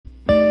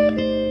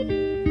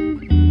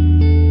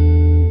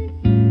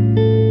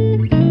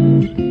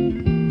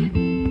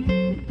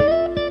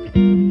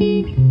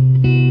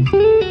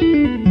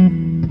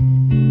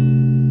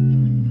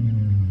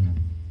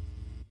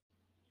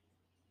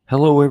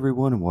Hello,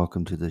 everyone, and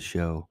welcome to the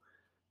show.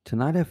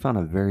 Tonight, I found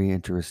a very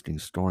interesting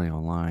story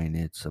online.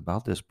 It's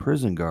about this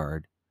prison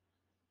guard.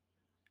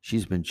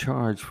 She's been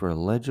charged for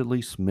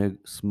allegedly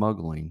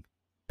smuggling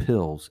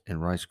pills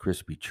and Rice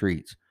Krispie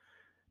treats.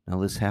 Now,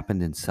 this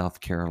happened in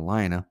South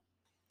Carolina,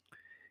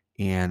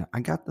 and I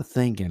got to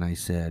thinking. I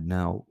said,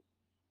 now,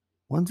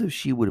 what if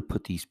she would have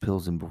put these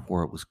pills in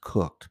before it was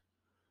cooked?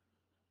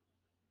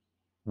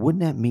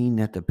 Wouldn't that mean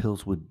that the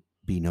pills would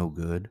be no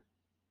good?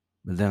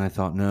 But then I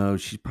thought, no,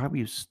 she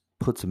probably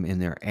puts them in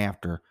there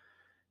after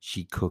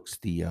she cooks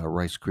the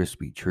Rice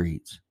Krispie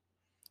treats.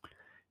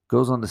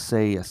 Goes on to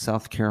say a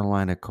South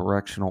Carolina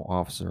correctional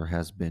officer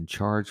has been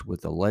charged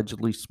with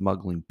allegedly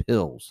smuggling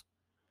pills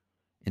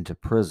into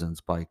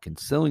prisons by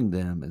concealing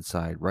them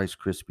inside Rice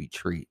Krispie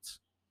treats.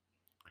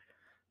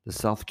 The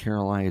South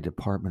Carolina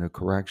Department of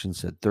Corrections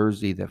said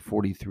Thursday that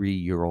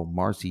 43-year-old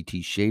Marcy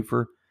T.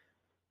 Schaefer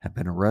had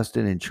been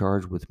arrested and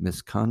charged with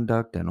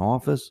misconduct in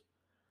office,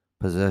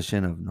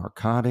 possession of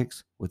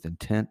narcotics with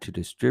intent to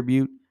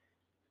distribute,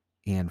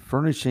 and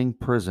furnishing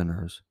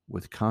prisoners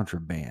with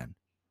contraband.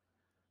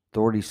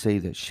 Authorities say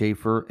that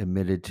Schaefer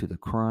admitted to the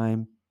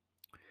crime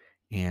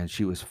and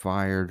she was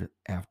fired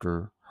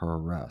after her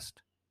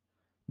arrest.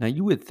 Now,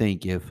 you would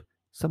think if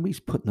somebody's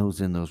putting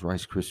those in those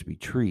Rice Krispie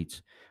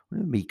treats,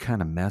 wouldn't it be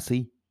kind of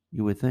messy?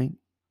 You would think.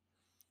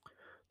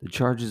 The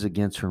charges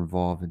against her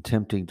involve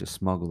attempting to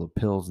smuggle the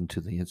pills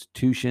into the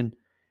institution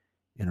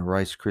in a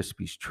Rice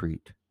Krispies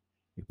treat.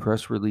 A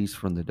press release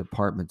from the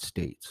department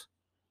states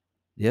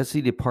the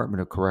SC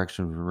Department of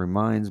Corrections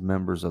reminds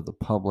members of the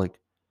public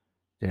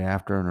that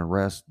after an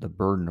arrest, the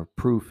burden of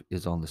proof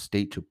is on the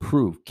state to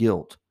prove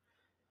guilt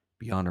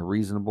beyond a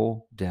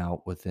reasonable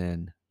doubt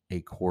within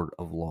a court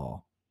of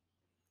law.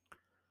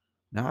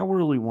 Now, I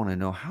really want to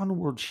know how in the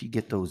world did she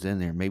get those in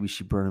there? Maybe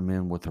she burned them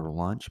in with her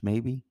lunch,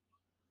 maybe,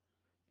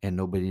 and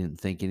nobody didn't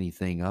think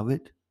anything of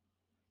it,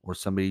 or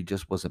somebody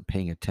just wasn't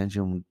paying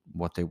attention to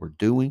what they were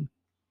doing.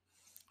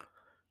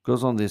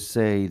 Goes on to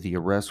say the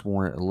arrest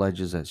warrant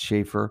alleges that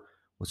Schaefer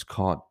was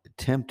caught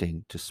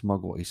attempting to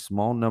smuggle a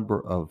small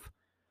number of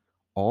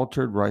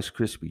altered Rice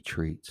Krispie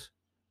treats.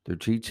 The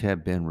treats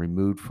had been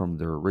removed from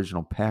their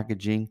original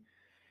packaging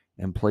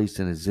and placed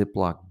in a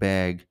Ziploc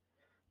bag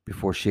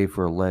before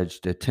Schaefer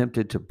alleged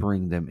attempted to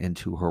bring them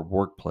into her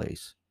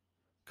workplace.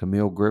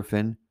 Camille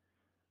Griffin,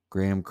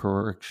 Graham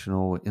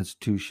Correctional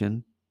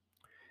Institution,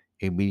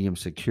 a medium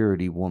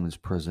security women's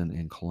prison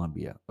in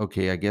Columbia.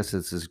 Okay, I guess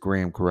this is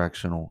Graham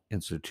Correctional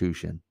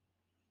Institution.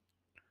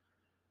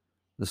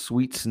 The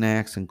sweet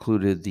snacks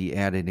included the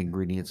added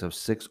ingredients of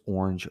 6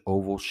 orange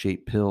oval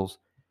shaped pills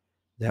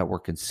that were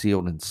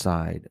concealed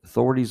inside.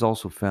 Authorities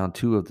also found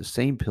 2 of the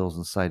same pills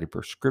inside a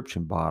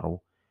prescription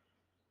bottle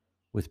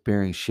with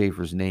bearing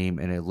Schaefer's name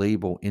and a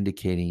label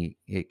indicating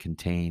it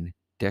contained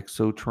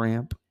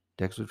Dexotram.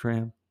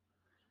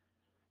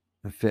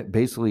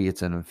 Basically,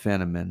 it's an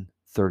amphetamine,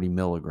 30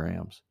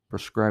 milligrams,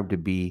 prescribed to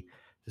be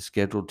the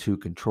Schedule II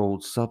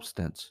controlled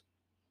substance.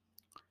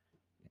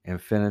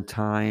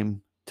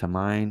 Amphetamine,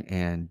 tamine,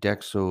 and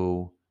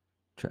dexo.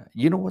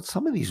 You know what?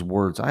 Some of these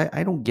words,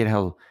 I don't get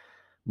how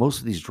most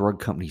of these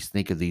drug companies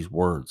think of these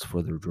words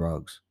for their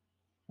drugs.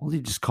 Well, they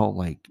just call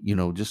it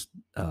just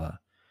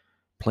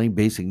plain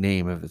basic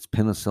name. If it's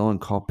penicillin,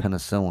 call it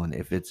penicillin.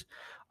 If it's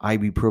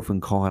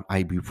ibuprofen, call it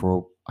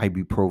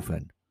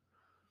ibuprofen.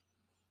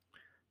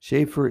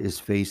 Schaefer is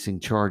facing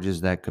charges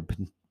that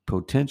could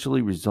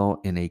potentially result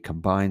in a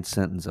combined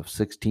sentence of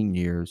 16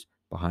 years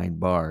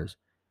behind bars.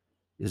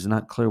 It is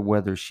not clear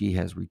whether she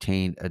has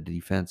retained a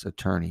defense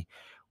attorney.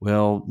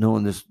 Well,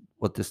 knowing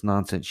what this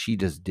nonsense she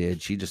just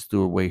did, she just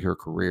threw away her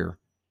career.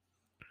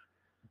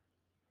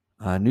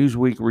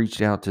 Newsweek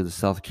reached out to the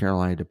South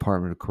Carolina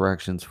Department of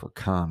Corrections for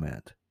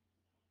comment.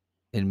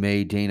 In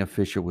May, Dana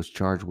Fisher was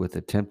charged with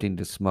attempting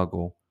to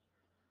smuggle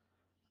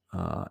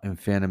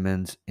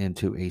amphetamines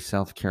into a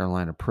South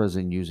Carolina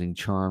prison using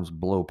Charms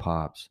blow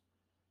pops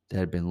that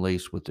had been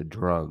laced with the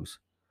drugs.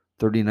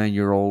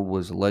 39-year-old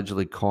was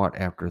allegedly caught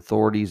after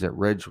authorities at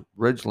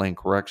Ridgeland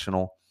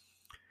Correctional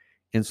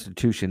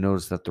Institution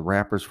noticed that the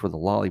wrappers for the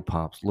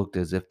lollipops looked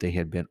as if they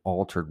had been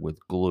altered with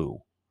glue.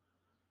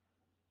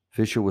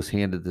 Fisher was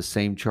handed the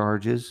same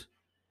charges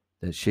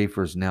that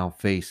Schaefer is now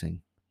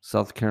facing.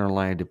 South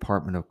Carolina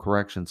Department of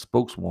Corrections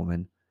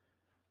spokeswoman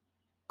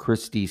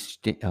Christy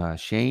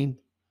Shane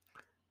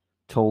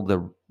told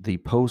the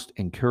Post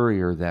and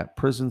Courier that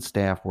prison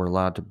staff were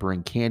allowed to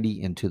bring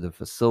candy into the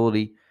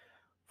facility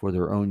for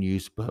their own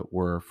use, but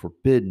were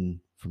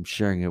forbidden from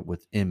sharing it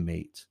with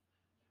inmates.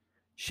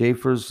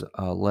 Schaefer's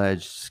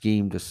alleged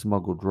scheme to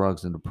smuggle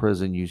drugs into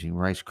prison using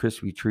Rice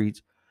Krispie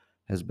treats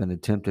has been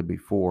attempted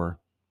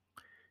before.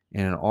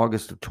 And in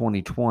August of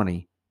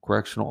 2020,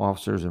 correctional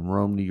officers in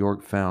Rome, New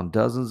York found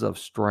dozens of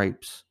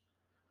stripes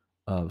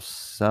of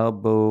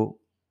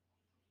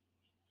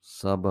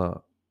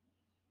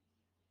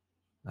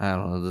I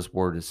don't know, this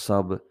word is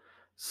suboxone,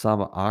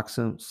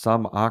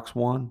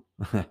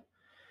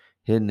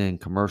 hidden in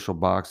commercial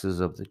boxes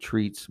of the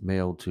treats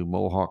mailed to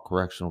Mohawk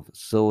Correctional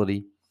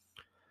Facility,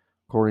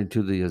 according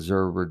to the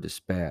Observer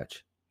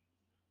Dispatch.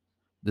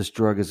 This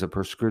drug is a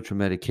prescription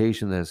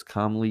medication that is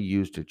commonly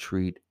used to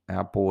treat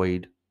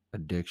opioid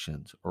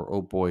addictions or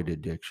opioid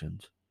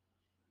addictions.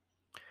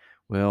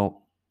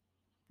 Well,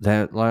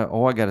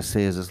 all I got to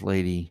say is this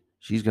lady,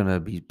 she's going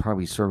to be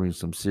probably serving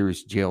some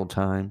serious jail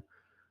time,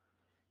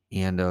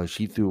 and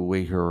she threw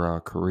away her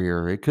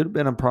career. It could have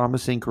been a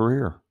promising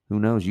career. Who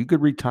knows? You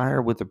could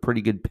retire with a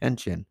pretty good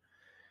pension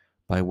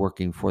by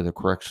working for the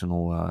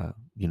correctional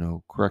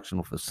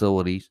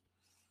facilities.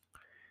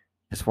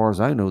 As far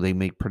as I know, they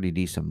make pretty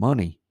decent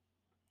money,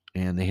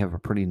 and they have a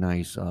pretty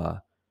nice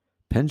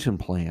pension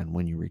plan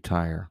when you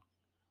retire.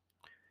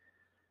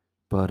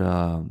 But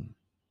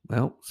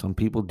well, some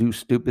people do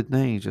stupid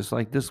things, just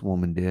like this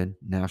woman did.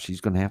 Now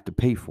she's going to have to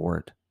pay for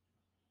it.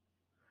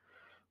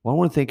 Well, I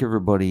want to thank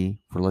everybody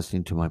for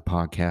listening to my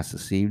podcast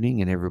this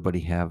evening, and everybody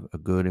have a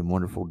good and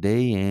wonderful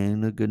day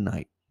and a good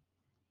night.